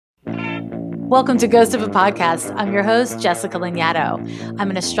Welcome to Ghost of a Podcast. I'm your host, Jessica Lanyadoo. I'm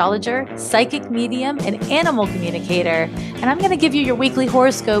an astrologer, psychic medium, and animal communicator, and I'm going to give you your weekly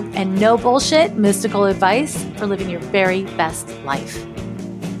horoscope and no bullshit mystical advice for living your very best life.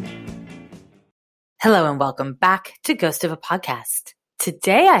 Hello and welcome back to Ghost of a Podcast.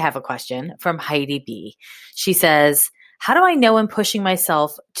 Today I have a question from Heidi B. She says, how do I know when pushing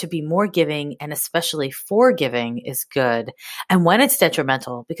myself to be more giving and especially forgiving is good, and when it's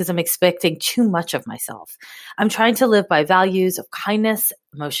detrimental because I'm expecting too much of myself? I'm trying to live by values of kindness,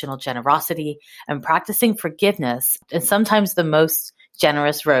 emotional generosity, and practicing forgiveness, and sometimes the most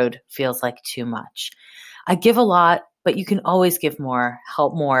generous road feels like too much. I give a lot, but you can always give more,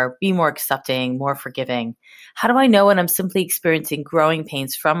 help more, be more accepting, more forgiving. How do I know when I'm simply experiencing growing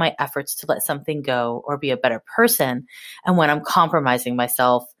pains from my efforts to let something go or be a better person, and when I'm compromising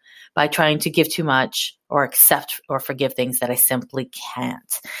myself by trying to give too much or accept or forgive things that I simply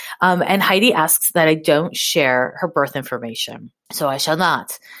can't? And Heidi asks that I don't share her birth information, so I shall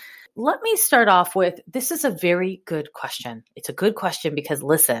not. Let me start off with, this is a very good question. It's a good question because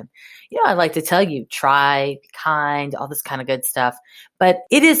listen, I like to tell you, try, be kind, all this kind of good stuff, but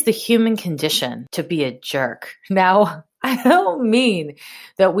it is the human condition to be a jerk. Now, I don't mean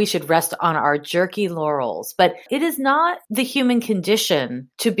that we should rest on our jerky laurels, but it is not the human condition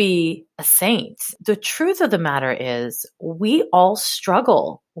to be a saint. The truth of the matter is we all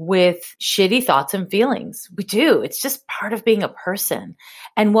struggle with shitty thoughts and feelings. We do. It's just part of being a person.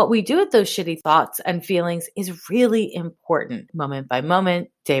 And what we do with those shitty thoughts and feelings is really important, moment by moment,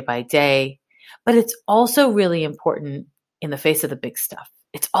 day by day. But it's also really important in the face of the big stuff.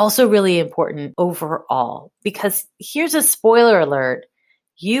 It's also really important overall, because here's a spoiler alert.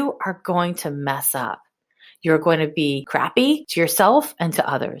 You are going to mess up. You're going to be crappy to yourself and to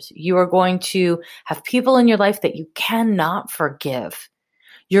others. You are going to have people in your life that you cannot forgive.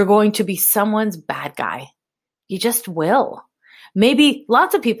 You're going to be someone's bad guy. You just will. Maybe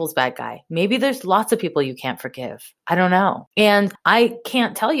lots of people's bad guy. Maybe there's lots of people you can't forgive. I don't know. And I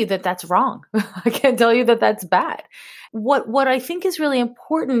can't tell you that that's wrong. I can't tell you that that's bad. What I think is really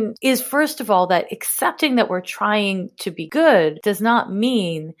important is, first of all, that accepting that we're trying to be good does not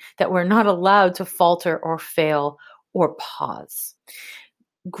mean that we're not allowed to falter or fail or pause.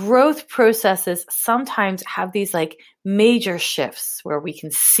 Growth processes sometimes have these major shifts where we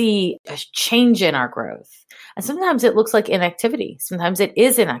can see a change in our growth. And sometimes it looks like inactivity. Sometimes it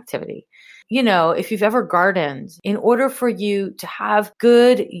is inactivity. If you've ever gardened, in order for you to have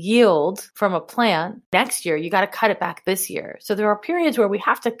good yield from a plant next year, you got to cut it back this year. So there are periods where we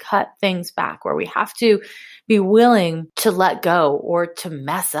have to cut things back, where we have to be willing to let go or to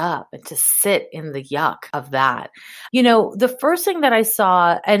mess up and to sit in the yuck of that. The first thing that I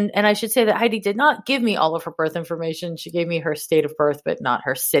saw, and I should say that Heidi did not give me all of her birth information. She gave me her state of birth, but not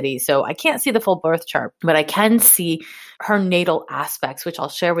her city. So I can't see the full birth chart, but I can see her natal aspects, which I'll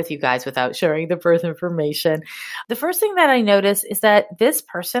share with you guys without sharing the birth information. The first thing that I notice is that this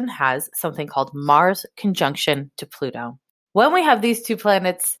person has something called Mars conjunction to Pluto. When we have these two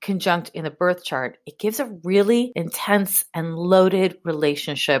planets conjunct in the birth chart, it gives a really intense and loaded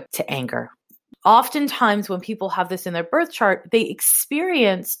relationship to anger. Oftentimes when people have this in their birth chart, they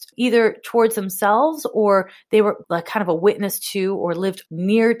experienced either towards themselves or they were kind of a witness to or lived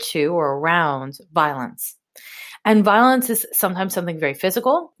near to or around violence. And violence is sometimes something very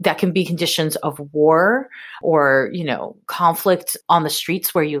physical. That can be conditions of war or, conflict on the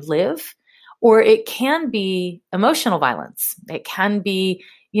streets where you live. Or it can be emotional violence. It can be,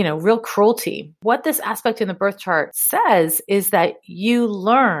 real cruelty. What this aspect in the birth chart says is that you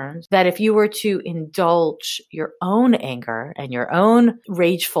learned that if you were to indulge your own anger and your own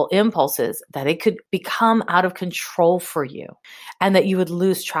rageful impulses, that it could become out of control for you and that you would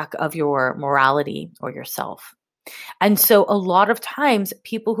lose track of your morality or yourself. And so a lot of times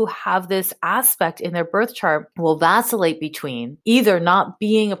people who have this aspect in their birth chart will vacillate between either not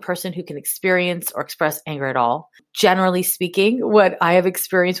being a person who can experience or express anger at all. Generally speaking, what I have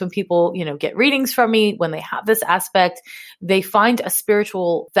experienced when people, get readings from me, when they have this aspect, they find a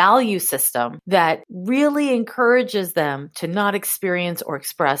spiritual value system that really encourages them to not experience or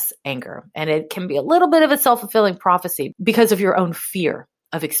express anger. And it can be a little bit of a self-fulfilling prophecy because of your own fear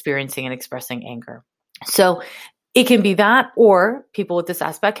of experiencing and expressing anger. So it can be that, or people with this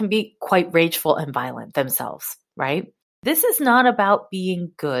aspect can be quite rageful and violent themselves, right? This is not about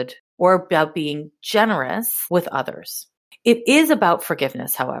being good or about being generous with others. It is about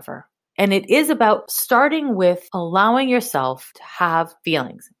forgiveness, however. And it is about starting with allowing yourself to have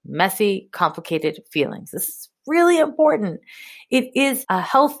feelings, messy, complicated feelings. This is really important. It is a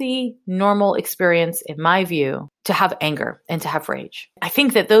healthy, normal experience, in my view, to have anger and to have rage. I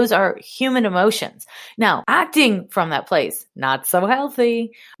think that those are human emotions. Now, acting from that place, not so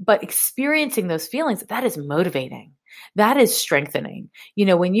healthy, but experiencing those feelings, that is motivating. That is strengthening.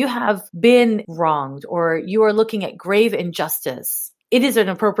 When you have been wronged or you are looking at grave injustice, it is an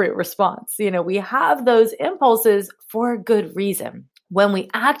appropriate response. We have those impulses for a good reason. When we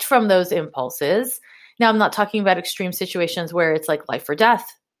act from those impulses, now I'm not talking about extreme situations where it's like life or death.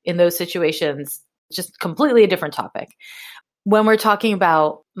 In those situations, just completely a different topic. When we're talking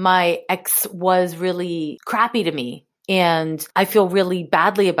about my ex was really crappy to me and I feel really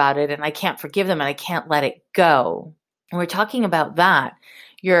badly about it and I can't forgive them and I can't let it go. And we're talking about that.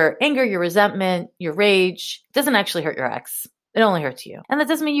 Your anger, your resentment, your rage doesn't actually hurt your ex. It only hurts you. And that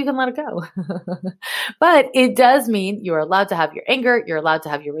doesn't mean you can let it go. But it does mean you're allowed to have your anger, you're allowed to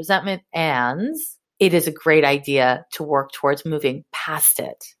have your resentment, and it is a great idea to work towards moving past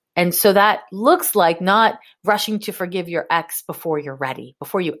it. And so that looks like not rushing to forgive your ex before you're ready,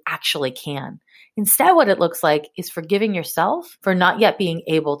 before you actually can. Instead, what it looks like is forgiving yourself for not yet being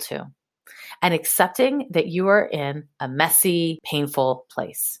able to, and accepting that you are in a messy, painful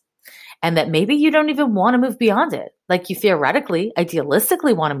place. And that maybe you don't even want to move beyond it. Like you theoretically,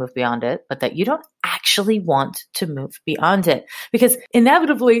 idealistically want to move beyond it, but that you don't actually want to move beyond it. Because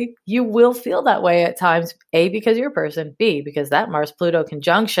inevitably, you will feel that way at times. A, because you're a person. B, because that Mars-Pluto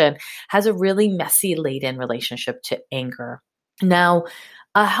conjunction has a really messy, laden relationship to anger. Now,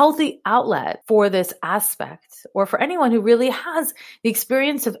 a healthy outlet for this aspect, or for anyone who really has the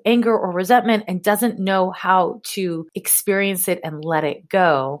experience of anger or resentment and doesn't know how to experience it and let it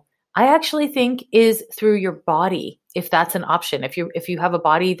go, I actually think is through your body, if that's an option. If you have a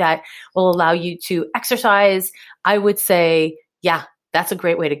body that will allow you to exercise, I would say, yeah, that's a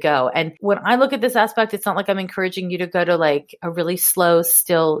great way to go. And when I look at this aspect, it's not like I'm encouraging you to go to like a really slow,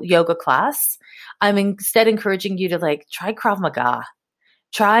 still yoga class. I'm instead encouraging you to like try Krav Maga,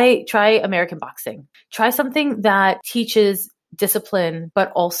 try American boxing, try something that teaches discipline,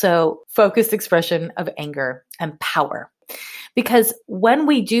 but also focused expression of anger and power. Because when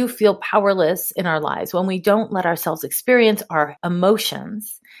we do feel powerless in our lives, when we don't let ourselves experience our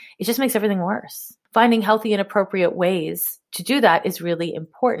emotions, it just makes everything worse. Finding healthy and appropriate ways to do that is really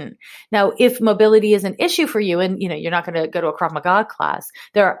important. Now, if mobility is an issue for you and you're not going to go to a Krav Maga class,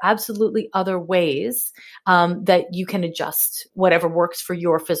 there are absolutely other ways that you can adjust whatever works for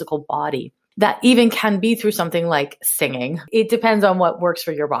your physical body. That even can be through something like singing. It depends on what works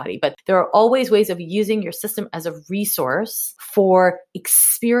for your body, but there are always ways of using your system as a resource for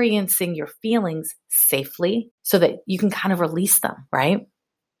experiencing your feelings safely so that you can kind of release them, right?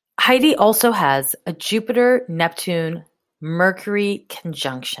 Heidi also has a Jupiter, Neptune, Mercury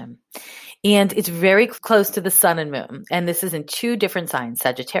conjunction, and it's very close to the sun and moon. And this is in two different signs,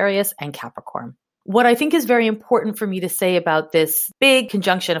 Sagittarius and Capricorn. What I think is very important for me to say about this big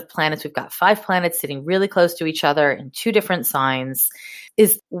conjunction of planets, we've got 5 planets sitting really close to each other in 2 different signs,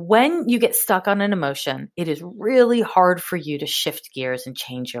 is when you get stuck on an emotion, it is really hard for you to shift gears and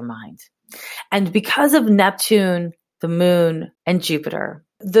change your mind. And because of Neptune, the moon, and Jupiter,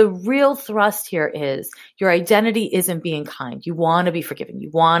 the real thrust here is your identity isn't being kind. You want to be forgiving. You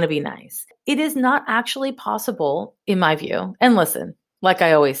want to be nice. It is not actually possible, in my view. And listen, like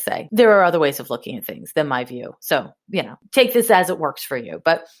I always say, there are other ways of looking at things than my view. So, take this as it works for you.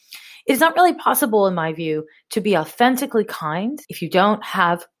 But it's not really possible, in my view, to be authentically kind if you don't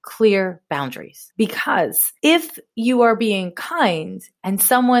have clear boundaries. Because if you are being kind and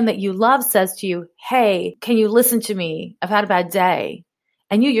someone that you love says to you, hey, can you listen to me? I've had a bad day.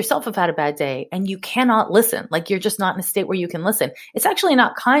 And you yourself have had a bad day and you cannot listen, like you're just not in a state where you can listen. It's actually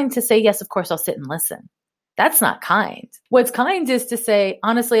not kind to say, yes, of course, I'll sit and listen. That's not kind. What's kind is to say,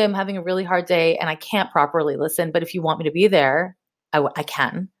 honestly, I'm having a really hard day and I can't properly listen, but if you want me to be there, I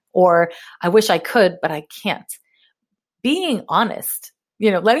can. Or I wish I could, but I can't. Being honest,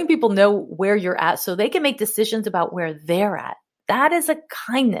 letting people know where you're at so they can make decisions about where they're at. That is a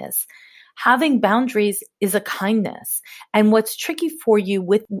kindness. Having boundaries is a kindness. And what's tricky for you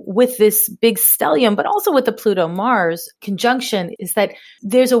with this big stellium, but also with the Pluto-Mars conjunction, is that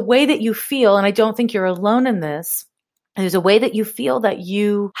there's a way that you feel, and I don't think you're alone in this, there's a way that you feel that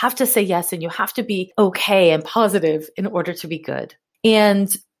you have to say yes and you have to be okay and positive in order to be good. And,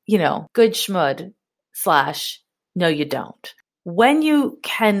 good schmud / no, you don't. When you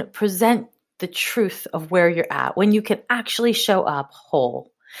can present the truth of where you're at, when you can actually show up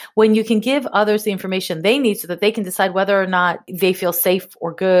whole, when you can give others the information they need so that they can decide whether or not they feel safe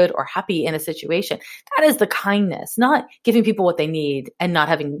or good or happy in a situation, that is the kindness, not giving people what they need and not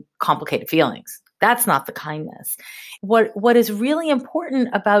having complicated feelings. That's not the kindness. What is really important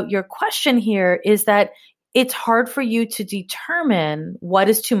about your question here is that it's hard for you to determine what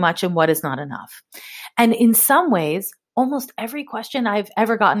is too much and what is not enough. And in some ways, almost every question I've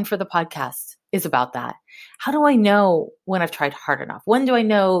ever gotten for the podcast is about that. How do I know when I've tried hard enough? When do I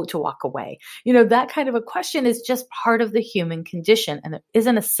know to walk away? That kind of a question is just part of the human condition, and there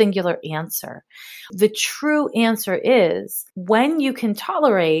isn't a singular answer. The true answer is when you can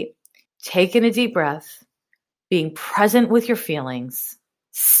tolerate taking a deep breath, being present with your feelings,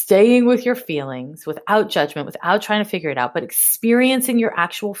 staying with your feelings without judgment, without trying to figure it out, but experiencing your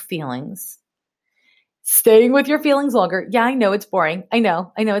actual feelings, staying with your feelings longer. Yeah, I know it's boring. I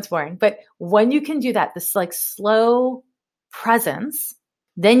know it's boring. But when you can do that, this like slow presence,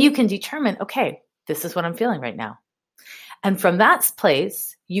 then you can determine, okay, this is what I'm feeling right now. And from that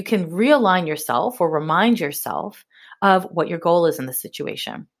place, you can realign yourself or remind yourself of what your goal is in the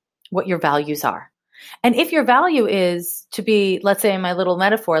situation, what your values are. And if your value is to be, let's say in my little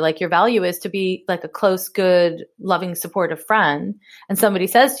metaphor, like your value is to be like a close, good, loving, supportive friend, and somebody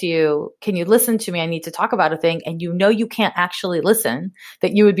says to you, can you listen to me? I need to talk about a thing. And you can't actually listen,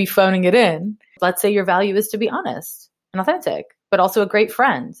 that you would be phoning it in. Let's say your value is to be honest and authentic, but also a great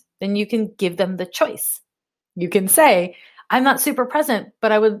friend. Then you can give them the choice. You can say, I'm not super present,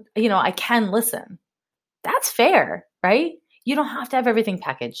 but I can listen. That's fair, right? You don't have to have everything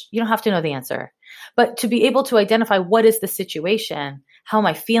packaged. You don't have to know the answer. But to be able to identify what is the situation, how am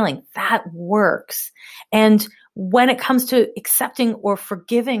I feeling, that works. And when it comes to accepting or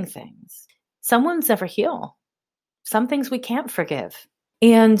forgiving things, some wounds never heal. Some things we can't forgive.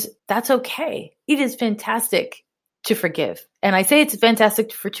 And that's okay. It is fantastic to forgive. And I say it's fantastic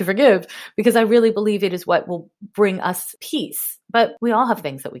to forgive because I really believe it is what will bring us peace. But we all have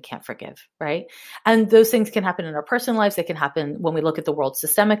things that we can't forgive, right? And those things can happen in our personal lives. They can happen when we look at the world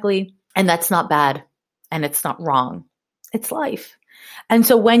systemically. And that's not bad. And it's not wrong. It's life. And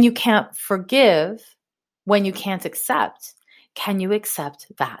so when you can't forgive, when you can't accept, can you accept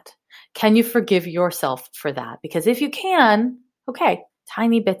that? Can you forgive yourself for that? Because if you can, okay,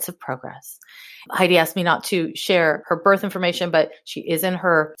 tiny bits of progress. Heidi asked me not to share her birth information, but she is in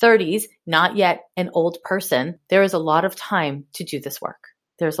her 30s, not yet an old person. There is a lot of time to do this work.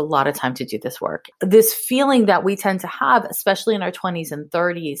 There's a lot of time to do this work. This feeling that we tend to have, especially in our 20s and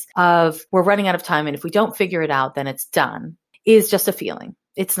 30s, of we're running out of time, and if we don't figure it out, then it's done, is just a feeling.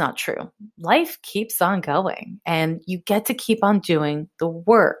 It's not true. Life keeps on going, and you get to keep on doing the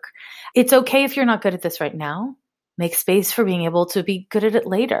work. It's okay if you're not good at this right now. Make space for being able to be good at it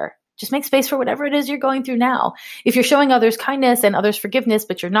later. Just make space for whatever it is you're going through now. If you're showing others kindness and others forgiveness,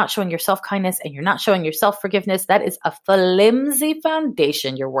 but you're not showing yourself kindness and you're not showing yourself forgiveness, that is a flimsy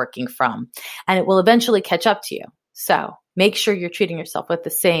foundation you're working from, and it will eventually catch up to you. So make sure you're treating yourself with the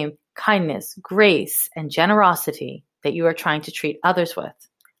same kindness, grace, and generosity that you are trying to treat others with.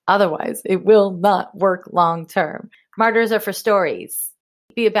 Otherwise, it will not work long term. Martyrs are for stories.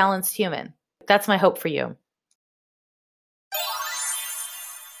 Be a balanced human. That's my hope for you.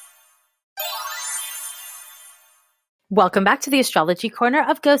 Welcome back to the Astrology Corner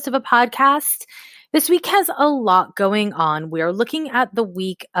of Ghost of a Podcast. This week has a lot going on. We are looking at the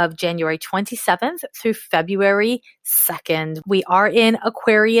week of January 27th through February 2nd. We are in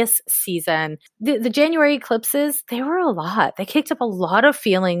Aquarius season. The January eclipses, they were a lot. They kicked up a lot of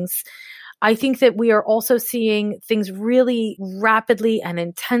feelings. I think that we are also seeing things really rapidly and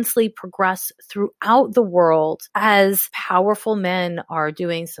intensely progress throughout the world as powerful men are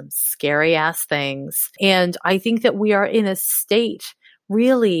doing some scary ass things. And I think that we are in a state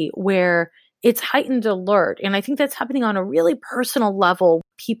really where it's heightened alert. And I think that's happening on a really personal level.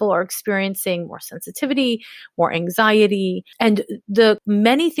 People are experiencing more sensitivity, more anxiety, and the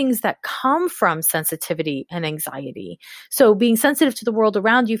many things that come from sensitivity and anxiety. So being sensitive to the world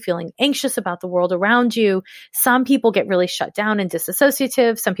around you, feeling anxious about the world around you. Some people get really shut down and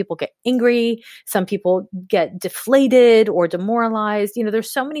disassociative. Some people get angry. Some people get deflated or demoralized.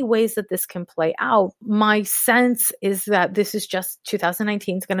 There's so many ways that this can play out. My sense is that this is just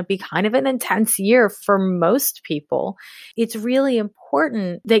 2019 is going to be kind of an intense year for most people. It's really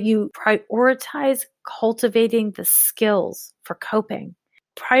important that you prioritize cultivating the skills for coping.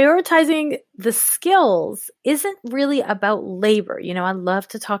 Prioritizing the skills isn't really about labor. I love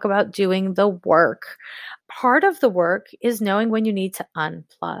to talk about doing the work. Part of the work is knowing when you need to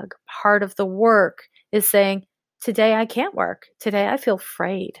unplug. Part of the work is saying, today I can't work. Today I feel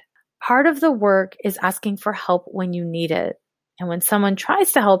afraid. Part of the work is asking for help when you need it. And when someone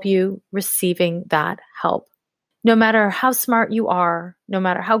tries to help you, receiving that help. No matter how smart you are, no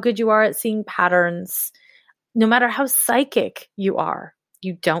matter how good you are at seeing patterns, no matter how psychic you are,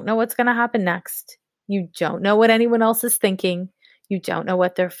 You don't know what's going to happen next. You don't know what anyone else is thinking. You don't know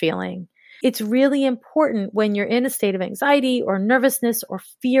what they're feeling. It's really important when you're in a state of anxiety or nervousness or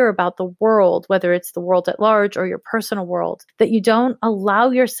fear about the world, whether it's the world at large or your personal world, that you don't allow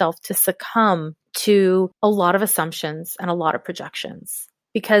yourself to succumb to a lot of assumptions and a lot of projections,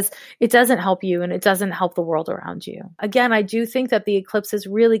 because it doesn't help you and it doesn't help the world around you. Again, I do think that the eclipse has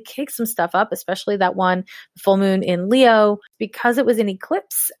really kicked some stuff up, especially that one full moon in Leo, because it was an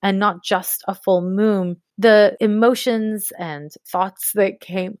eclipse and not just a full moon. The emotions and thoughts that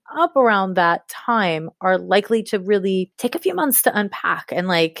came up around that time are likely to really take a few months to unpack and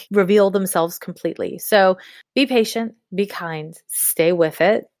reveal themselves completely. So be patient, be kind, stay with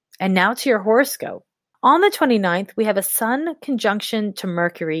it. And now to your horoscope. On the 29th, we have a Sun conjunction to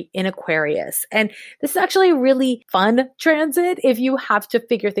Mercury in Aquarius. And this is actually a really fun transit if you have to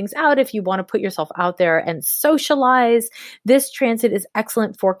figure things out, if you want to put yourself out there and socialize. This transit is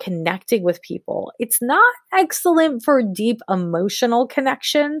excellent for connecting with people. It's not excellent for deep emotional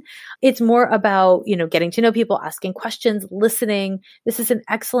connection. It's more about, getting to know people, asking questions, listening. This is an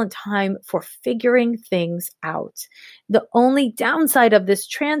excellent time for figuring things out. The only downside of this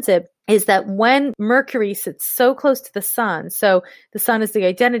transit is that when Mercury sits so close to the Sun, so the Sun is the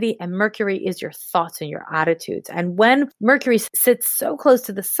identity and Mercury is your thoughts and your attitudes. And when Mercury sits so close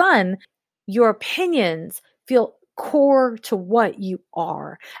to the Sun, your opinions feel core to what you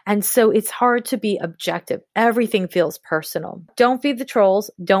are. And so it's hard to be objective. Everything feels personal. Don't feed the trolls.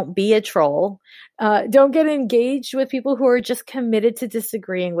 Don't be a troll. Don't get engaged with people who are just committed to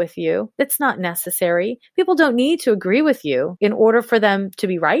disagreeing with you. It's not necessary. People don't need to agree with you in order for them to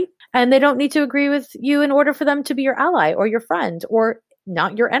be right. And they don't need to agree with you in order for them to be your ally or your friend or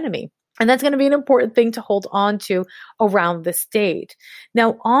not your enemy. And that's going to be an important thing to hold on to around this date.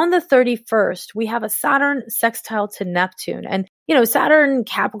 Now, on the 31st, we have a Saturn sextile to Neptune. And, Saturn,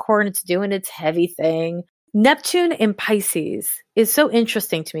 Capricorn, it's doing its heavy thing. Neptune in Pisces is so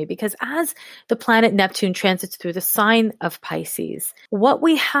interesting to me because as the planet Neptune transits through the sign of Pisces, what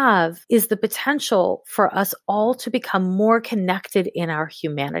we have is the potential for us all to become more connected in our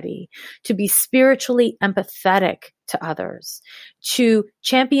humanity, to be spiritually empathetic to others, to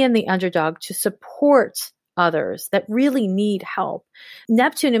champion the underdog, to support others that really need help.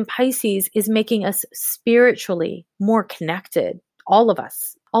 Neptune in Pisces is making us spiritually more connected, all of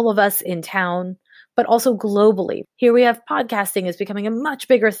us in town, but also globally. Here we have podcasting is becoming a much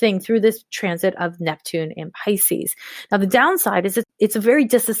bigger thing through this transit of Neptune in Pisces. Now, the downside is it's a very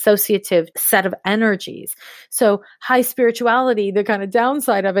disassociative set of energies. So high spirituality, the kind of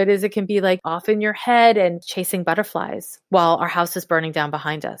downside of it is it can be off in your head and chasing butterflies while our house is burning down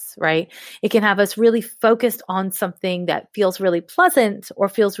behind us, right? It can have us really focused on something that feels really pleasant or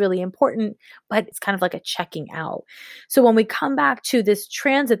feels really important, but it's kind of like a checking out. So when we come back to this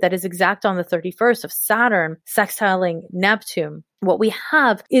transit that is exact on the 31st of Saturn sextiling Neptune, what we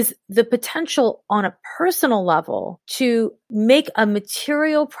have is the potential on a personal level to make a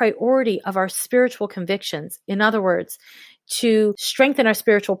material priority of our spiritual convictions. In other words, to strengthen our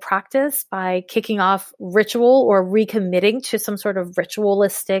spiritual practice by kicking off ritual or recommitting to some sort of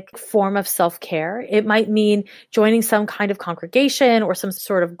ritualistic form of self-care. It might mean joining some kind of congregation or some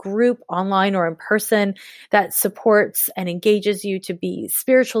sort of group online or in person that supports and engages you to be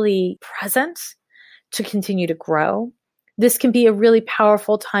spiritually present, to continue to grow. This can be a really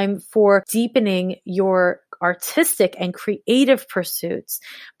powerful time for deepening your artistic and creative pursuits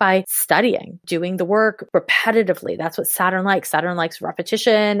by studying, doing the work repetitively. That's what Saturn likes. Saturn likes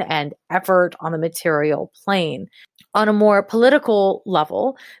repetition and effort on the material plane. On a more political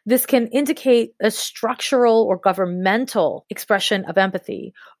level, this can indicate a structural or governmental expression of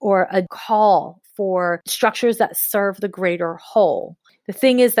empathy or a call for structures that serve the greater whole. The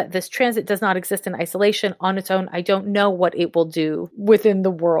thing is that this transit does not exist in isolation on its own. I don't know what it will do within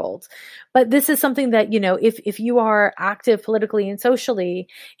the world. But this is something that, if you are active politically and socially,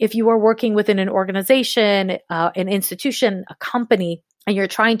 if you are working within an organization, an institution, a company, and you're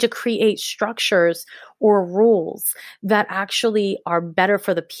trying to create structures or rules that actually are better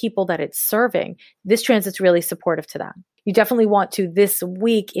for the people that it's serving, this transit's really supportive to that. You definitely want to this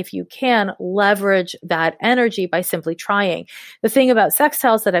week, if you can, leverage that energy by simply trying. The thing about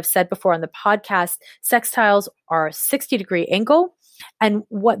sextiles that I've said before on the podcast, sextiles are a 60-degree angle. And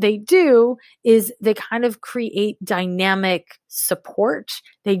what they do is they kind of create dynamic support.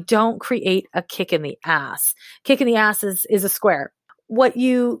 They don't create a kick in the ass. Kick in the ass is a square. What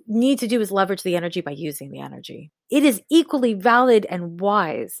you need to do is leverage the energy by using the energy. It is equally valid and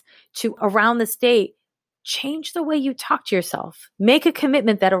wise to, around this date, change the way you talk to yourself. Make a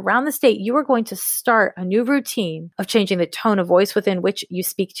commitment that around this date, you are going to start a new routine of changing the tone of voice within which you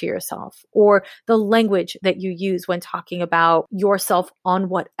speak to yourself, or the language that you use when talking about yourself on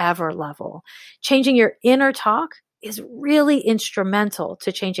whatever level. Changing your inner talk is really instrumental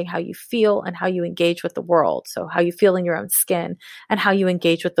to changing how you feel and how you engage with the world. So how you feel in your own skin and how you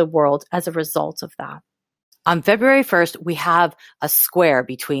engage with the world as a result of that. On February 1st, we have a square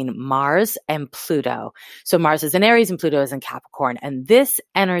between Mars and Pluto. So Mars is in Aries and Pluto is in Capricorn. And this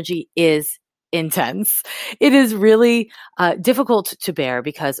energy is intense. It is really difficult to bear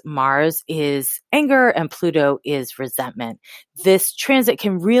because Mars is anger and Pluto is resentment. This transit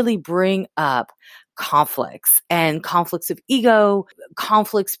can really bring up conflicts of ego,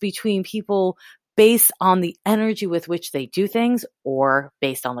 conflicts between people based on the energy with which they do things or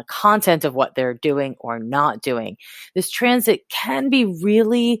based on the content of what they're doing or not doing. This transit can be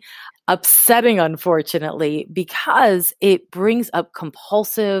really upsetting, unfortunately, because it brings up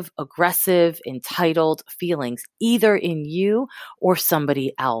compulsive, aggressive, entitled feelings, either in you or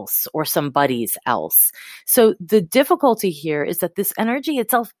somebody else or somebody's else. So the difficulty here is that this energy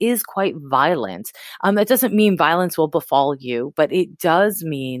itself is quite violent. That doesn't mean violence will befall you, but it does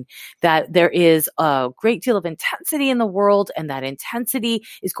mean that there is a great deal of intensity in the world, and that intensity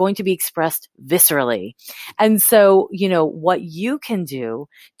is going to be expressed viscerally. And so, what you can do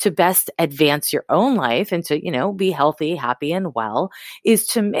to best advance your own life and to, be healthy, happy, and well is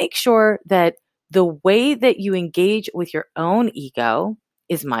to make sure that the way that you engage with your own ego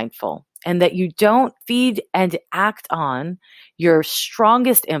is mindful and that you don't feed and act on your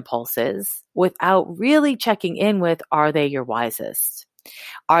strongest impulses without really checking in with, are they your wisest?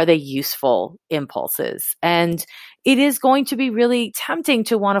 Are they useful impulses? And it is going to be really tempting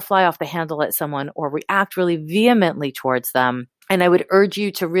to want to fly off the handle at someone or react really vehemently towards them. And I would urge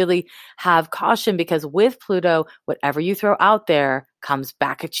you to really have caution because with Pluto, whatever you throw out there comes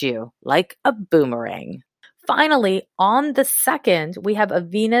back at you like a boomerang. Finally, on the 2nd, we have a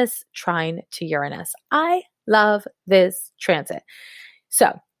Venus trine to Uranus. I love this transit.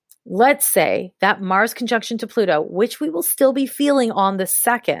 So let's say that Mars conjunction to Pluto, which we will still be feeling on the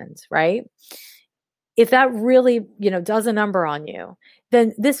 2nd, right? If that really, does a number on you,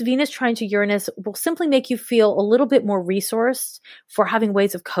 then this Venus trine to Uranus will simply make you feel a little bit more resourced for having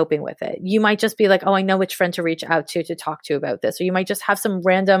ways of coping with it. You might just be like, oh, I know which friend to reach out to talk to about this. Or you might just have some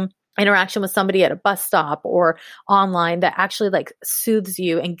random interaction with somebody at a bus stop or online that actually soothes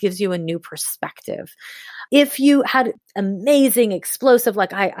you and gives you a new perspective. If you had amazing, explosive,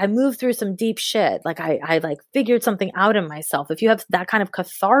 I moved through some deep shit, I figured something out in myself. If you have that kind of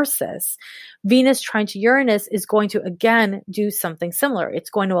catharsis, Venus trine to Uranus is going to, again, do something similar. It's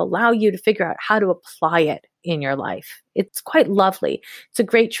going to allow you to figure out how to apply it in your life. It's quite lovely. It's a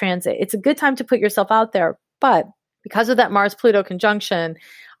great transit. It's a good time to put yourself out there. But because of that Mars-Pluto conjunction,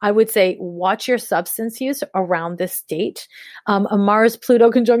 I would say watch your substance use around this date. A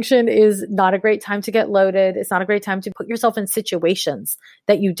Mars-Pluto conjunction is not a great time to get loaded. It's not a great time to put yourself in situations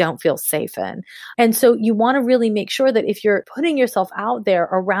that you don't feel safe in. And so you want to really make sure that if you're putting yourself out there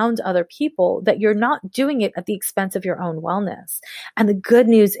around other people, that you're not doing it at the expense of your own wellness. And the good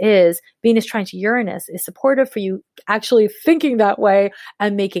news is Venus trine to Uranus is supportive for you actually thinking that way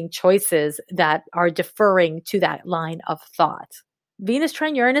and making choices that are deferring to that line of thought. Venus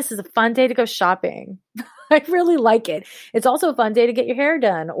trine Uranus is a fun day to go shopping. I really like it. It's also a fun day to get your hair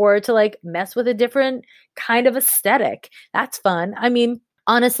done or to mess with a different kind of aesthetic. That's fun. I mean,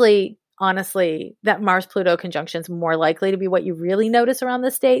 honestly, that Mars-Pluto conjunction is more likely to be what you really notice around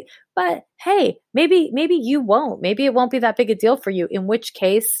this date. But hey, maybe you won't. Maybe it won't be that big a deal for you, in which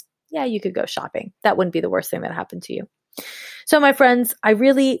case, yeah, you could go shopping. That wouldn't be the worst thing that happened to you. So my friends, I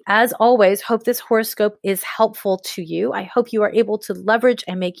really, as always, hope this horoscope is helpful to you. I hope you are able to leverage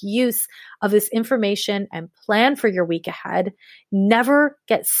and make use of this information and plan for your week ahead. Never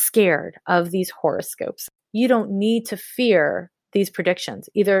get scared of these horoscopes. You don't need to fear these predictions.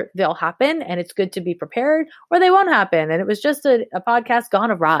 Either they'll happen and it's good to be prepared, or they won't happen and it was just a podcast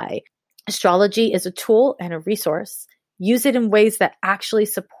gone awry. Astrology is a tool and a resource. Use it in ways that actually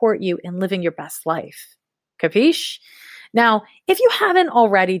support you in living your best life. Capiche? Now, if you haven't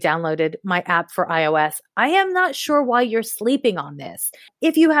already downloaded my app for iOS, I am not sure why you're sleeping on this.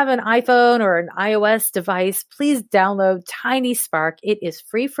 If you have an iPhone or an iOS device, please download Tiny Spark. It is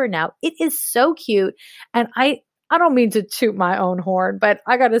free for now. It is so cute. And I don't mean to toot my own horn, but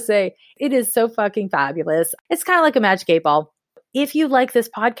I gotta say, it is so fucking fabulous. It's kind of like a magic 8-ball. If you like this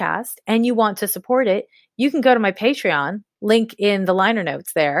podcast and you want to support it, you can go to my Patreon, link in the liner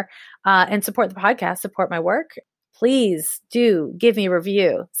notes there, and support the podcast, support my work. Please do give me a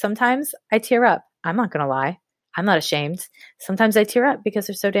review. Sometimes I tear up I'm not going to lie. I'm not ashamed. Sometimes I tear up because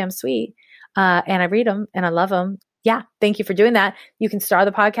they're so damn sweet. And I read them and I love them. Yeah. Thank you for doing that. You can star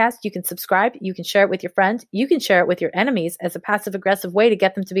the podcast. You can subscribe. You can share it with your friends. You can share it with your enemies as a passive aggressive way to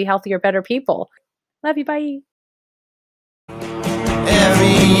get them to be healthier, better people. Love you. Bye. Every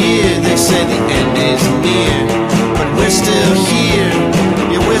year they say the end is near, but we're still here.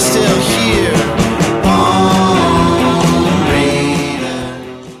 Yeah, we're still here.